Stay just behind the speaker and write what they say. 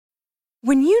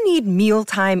When you need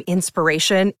mealtime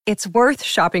inspiration, it's worth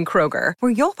shopping Kroger,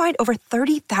 where you'll find over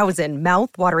 30,000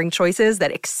 mouth-watering choices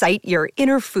that excite your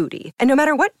inner foodie. And no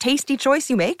matter what tasty choice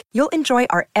you make, you'll enjoy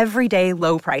our everyday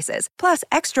low prices, plus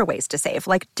extra ways to save,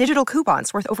 like digital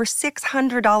coupons worth over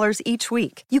 $600 each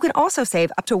week. You can also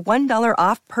save up to $1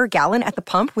 off per gallon at the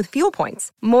pump with fuel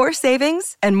points. More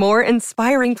savings and more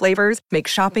inspiring flavors make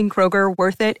shopping Kroger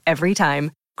worth it every time.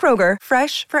 Kroger,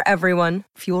 fresh for everyone.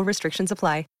 Fuel restrictions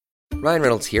apply. Ryan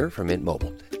Reynolds here from Mint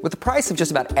Mobile. With the price of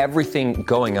just about everything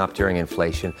going up during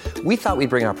inflation, we thought we'd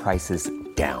bring our prices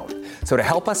down. So to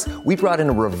help us, we brought in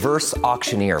a reverse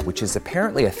auctioneer, which is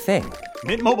apparently a thing.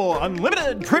 Mint Mobile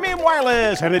Unlimited Premium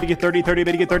Wireless. How to get 30, 30,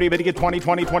 bit to get 30, bit to get 20,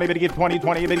 20, 20, bit to get 20,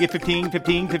 20, bit to get 15,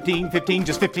 15, 15, 15,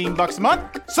 just $15 a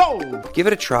month? Sold! Give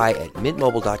it a try at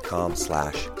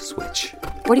mintmobile.com/switch.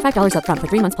 $45 up front for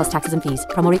 3 months plus taxes and fees.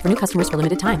 Promo rate for new customers for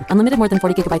limited time. Unlimited more than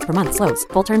 40 gigabytes per month. Slows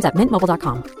full terms at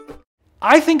mintmobile.com.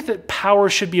 I think that power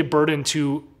should be a burden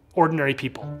to ordinary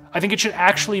people. I think it should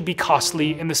actually be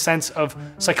costly in the sense of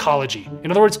psychology.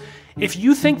 In other words, if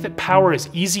you think that power is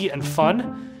easy and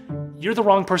fun, you're the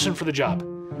wrong person for the job.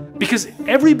 Because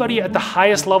everybody at the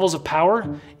highest levels of power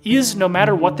is, no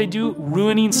matter what they do,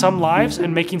 ruining some lives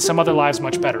and making some other lives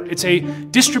much better. It's a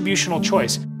distributional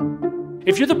choice.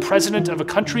 If you're the president of a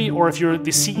country or if you're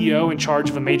the CEO in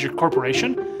charge of a major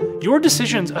corporation, your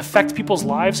decisions affect people's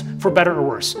lives for better or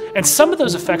worse. And some of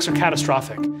those effects are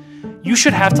catastrophic. You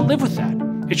should have to live with that.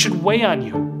 It should weigh on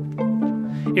you.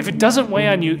 If it doesn't weigh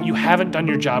on you, you haven't done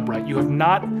your job right. You have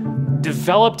not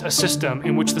developed a system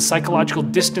in which the psychological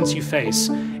distance you face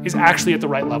is actually at the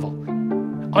right level.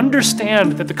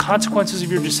 Understand that the consequences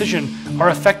of your decision are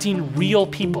affecting real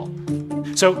people.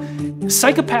 So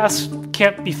psychopaths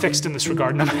can't be fixed in this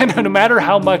regard. No matter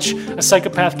how much a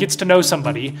psychopath gets to know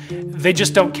somebody, they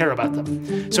just don't care about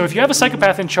them. So if you have a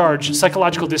psychopath in charge,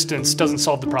 psychological distance doesn't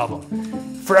solve the problem.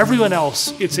 For everyone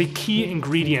else, it's a key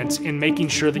ingredient in making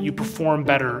sure that you perform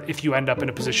better if you end up in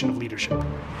a position of leadership.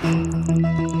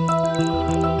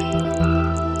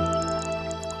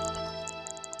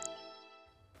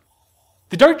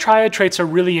 The dark triad traits are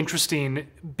really interesting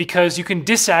because you can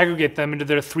disaggregate them into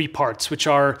their three parts, which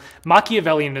are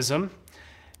Machiavellianism,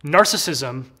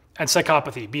 narcissism, and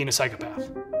psychopathy, being a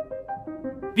psychopath.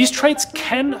 These traits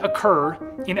can occur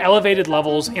in elevated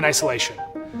levels in isolation.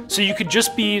 So you could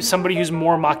just be somebody who's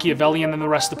more Machiavellian than the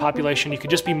rest of the population. You could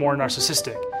just be more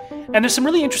narcissistic. And there's some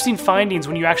really interesting findings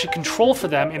when you actually control for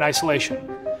them in isolation.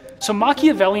 So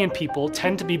Machiavellian people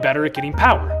tend to be better at getting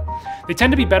power. They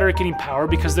tend to be better at getting power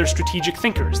because they're strategic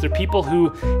thinkers. They're people who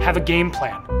have a game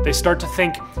plan. They start to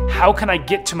think, how can I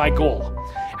get to my goal?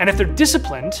 And if they're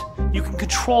disciplined, you can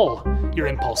control your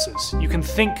impulses. You can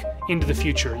think into the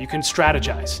future. You can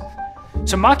strategize.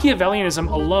 So Machiavellianism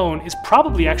alone is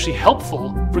probably actually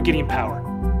helpful for getting power.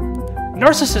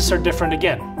 Narcissists are different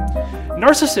again.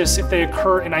 Narcissists, if they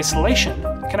occur in isolation,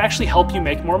 can actually help you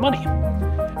make more money.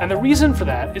 And the reason for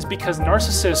that is because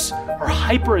narcissists are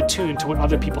hyper attuned to what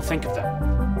other people think of them.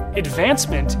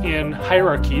 Advancement in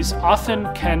hierarchies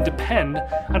often can depend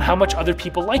on how much other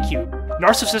people like you.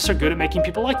 Narcissists are good at making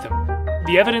people like them.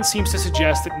 The evidence seems to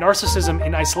suggest that narcissism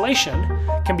in isolation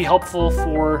can be helpful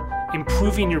for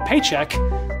improving your paycheck,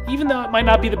 even though it might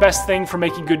not be the best thing for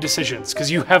making good decisions, because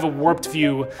you have a warped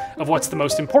view of what's the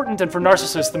most important, and for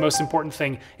narcissists, the most important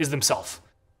thing is themselves.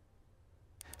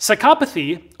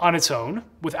 Psychopathy on its own,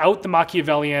 without the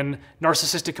Machiavellian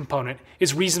narcissistic component,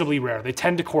 is reasonably rare. They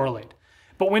tend to correlate.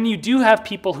 But when you do have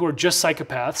people who are just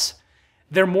psychopaths,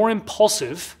 they're more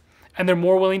impulsive and they're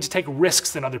more willing to take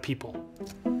risks than other people.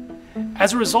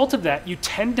 As a result of that, you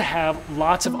tend to have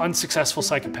lots of unsuccessful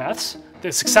psychopaths.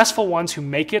 The successful ones who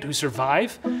make it, who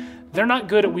survive, they're not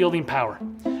good at wielding power,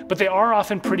 but they are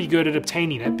often pretty good at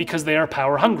obtaining it because they are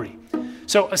power hungry.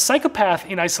 So a psychopath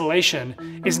in isolation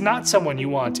is not someone you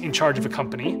want in charge of a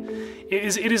company.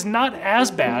 It is not as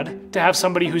bad to have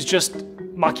somebody who's just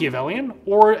Machiavellian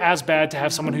or as bad to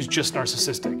have someone who's just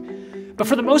narcissistic. But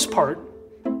for the most part,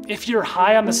 if you're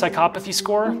high on the psychopathy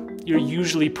score, you're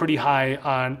usually pretty high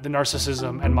on the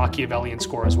narcissism and Machiavellian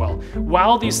score as well.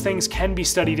 While these things can be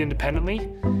studied independently,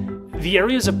 the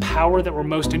areas of power that we're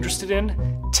most interested in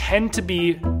tend to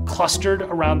be clustered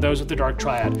around those with the dark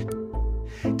triad.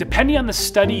 Depending on the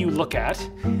study you look at,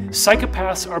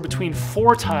 psychopaths are between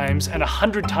 4 times and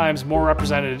 100 times more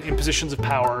represented in positions of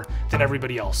power than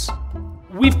everybody else.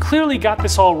 We've clearly got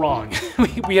this all wrong.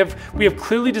 we have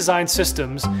clearly designed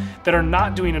systems that are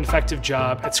not doing an effective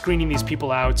job at screening these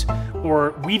people out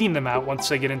or weeding them out once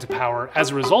they get into power. As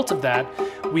a result of that,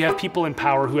 we have people in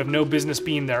power who have no business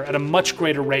being there at a much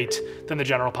greater rate than the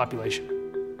general population.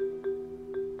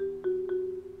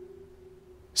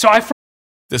 So I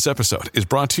This episode is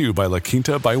brought to you by La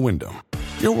Quinta by Wyndham.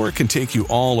 Your work can take you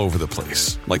all over the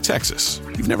place, like Texas.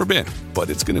 You've never been, but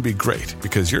it's going to be great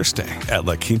because you're staying at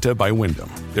La Quinta by Wyndham.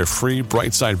 Their free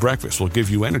Bright Side breakfast will give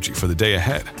you energy for the day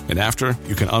ahead. And after,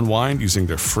 you can unwind using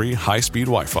their free high-speed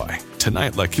Wi-Fi.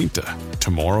 Tonight, La Quinta.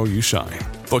 Tomorrow, you shine.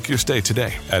 Book your stay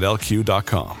today at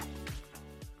lq.com.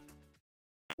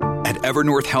 At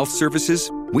Evernorth Health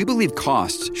Services, we believe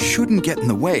costs shouldn't get in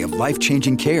the way of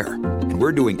life-changing care, and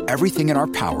we're doing everything in our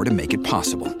power to make it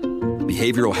possible.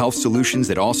 Behavioral health solutions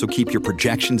that also keep your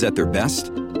projections at their best?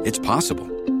 It's possible.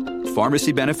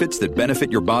 Pharmacy benefits that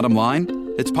benefit your bottom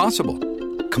line? It's possible.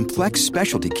 Complex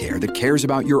specialty care that cares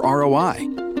about your ROI?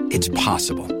 It's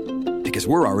possible. Because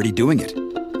we're already doing it.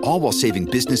 All while saving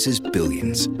businesses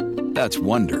billions. That's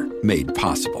Wonder made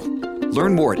possible.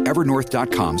 Learn more at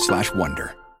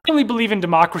evernorth.com/wonder. I really believe in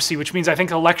democracy, which means I think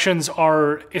elections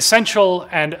are essential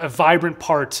and a vibrant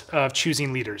part of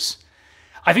choosing leaders.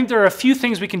 I think there are a few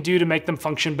things we can do to make them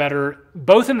function better,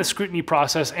 both in the scrutiny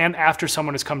process and after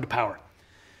someone has come to power.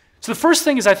 So the first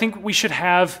thing is I think we should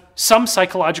have some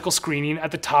psychological screening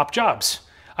at the top jobs.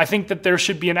 I think that there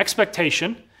should be an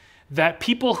expectation that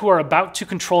people who are about to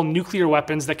control nuclear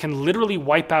weapons that can literally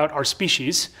wipe out our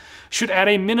species should at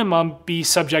a minimum be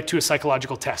subject to a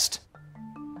psychological test.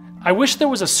 I wish there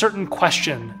was a certain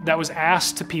question that was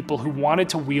asked to people who wanted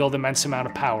to wield immense amount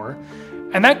of power,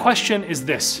 and that question is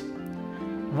this: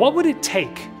 what would it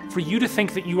take for you to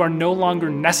think that you are no longer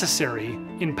necessary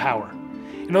in power?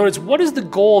 In other words, what is the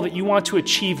goal that you want to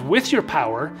achieve with your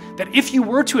power that if you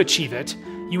were to achieve it,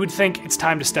 you would think it's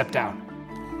time to step down?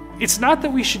 It's not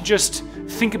that we should just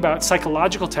think about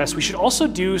psychological tests. We should also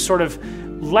do sort of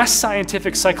less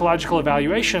scientific psychological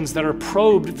evaluations that are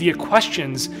probed via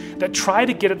questions that try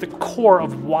to get at the core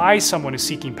of why someone is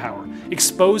seeking power,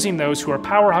 exposing those who are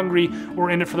power hungry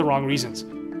or in it for the wrong reasons.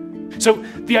 So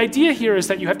the idea here is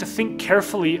that you have to think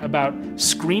carefully about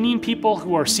screening people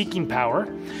who are seeking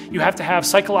power. You have to have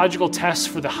psychological tests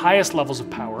for the highest levels of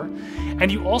power.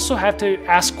 And you also have to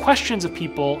ask questions of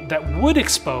people that would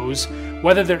expose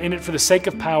whether they're in it for the sake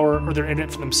of power or they're in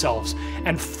it for themselves.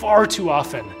 And far too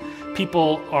often,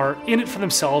 people are in it for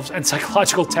themselves, and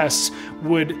psychological tests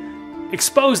would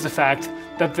expose the fact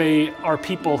that they are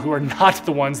people who are not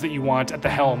the ones that you want at the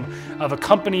helm of a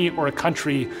company or a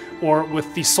country or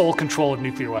with the sole control of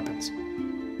nuclear weapons.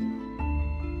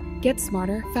 Get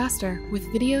smarter, faster with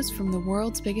videos from the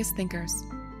world's biggest thinkers.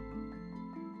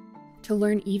 To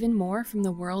learn even more from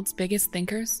the world's biggest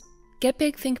thinkers, get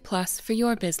Big Think Plus for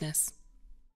your business.